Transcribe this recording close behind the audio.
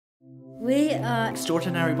We are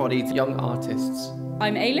Extraordinary Bodies Young Artists.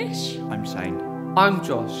 I'm Ailish. I'm Shane. I'm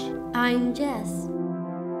Josh. I'm Jess.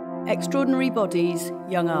 Extraordinary Bodies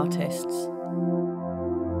Young Artists.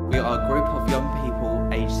 We are a group of young people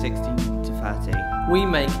aged 16 to 30. We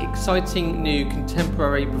make exciting new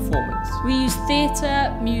contemporary performance. We use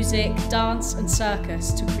theatre, music, dance and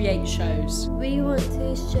circus to create shows. We want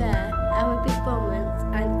to share our performance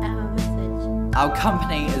and our message. Our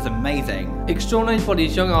company is amazing. Extraordinary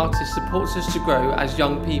Bodies Young Artists supports us to grow as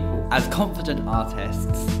young people. As confident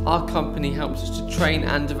artists. Our company helps us to train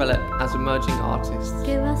and develop as emerging artists.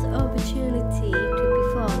 Give us opportunity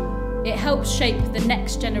to perform. It helps shape the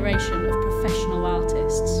next generation of professional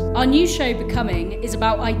artists. Our new show, Becoming, is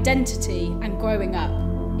about identity and growing up.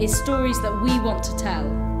 It's stories that we want to tell.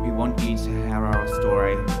 We want you to hear our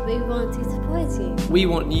story. We want to support you. We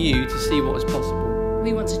want you to see what is possible.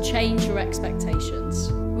 We want to change your expectations.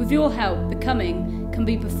 With your help, Becoming can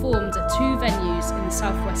be performed at 2 venues in the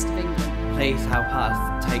southwest of England. Please help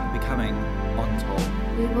us take Becoming on tour.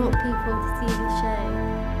 We want people to see the show.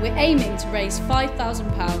 We're aiming to raise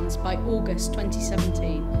 £5,000 by August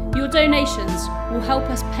 2017. Your donations will help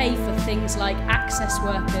us pay for things like access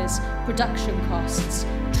workers, production costs,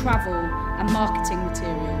 travel and marketing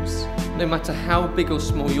materials. No matter how big or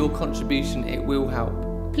small your contribution, it will help.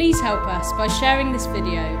 Please help us by sharing this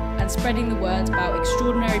video and spreading the word about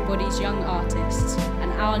Extraordinary Bodies Young Artists and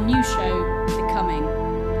our new show, Becoming.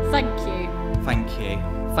 Thank you. Thank you.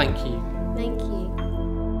 Thank you. Thank you.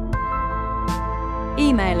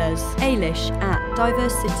 Email us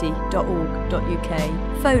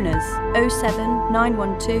ailish@diversecity.org.uk. Phone us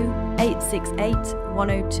 07912 868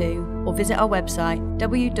 102 or visit our website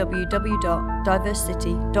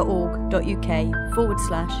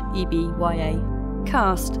www.diversecity.org.uk/EBYA.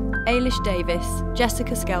 Cast: Ailish Davis,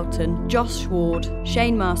 Jessica Skelton, Josh Ward,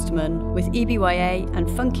 Shane Masterman with EBYA and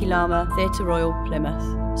Funky Llama Theatre Royal Plymouth.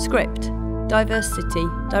 Script: Diverse City,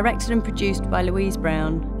 directed and produced by Louise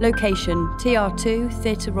Brown. Location: TR2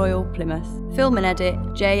 Theatre Royal Plymouth. Film and edit: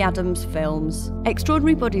 J. Adams Films.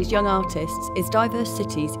 Extraordinary Bodies Young Artists is Diverse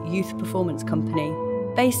City's youth performance company,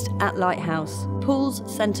 based at Lighthouse, Paul's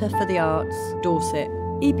Centre for the Arts, Dorset.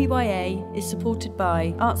 EBYA is supported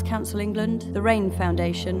by Arts Council England, the Rain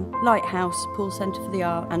Foundation, Lighthouse, Paul Centre for the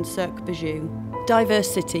Arts and Cirque Bijou.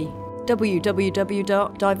 Diverse City,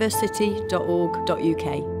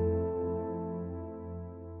 www.diversecity.org.uk.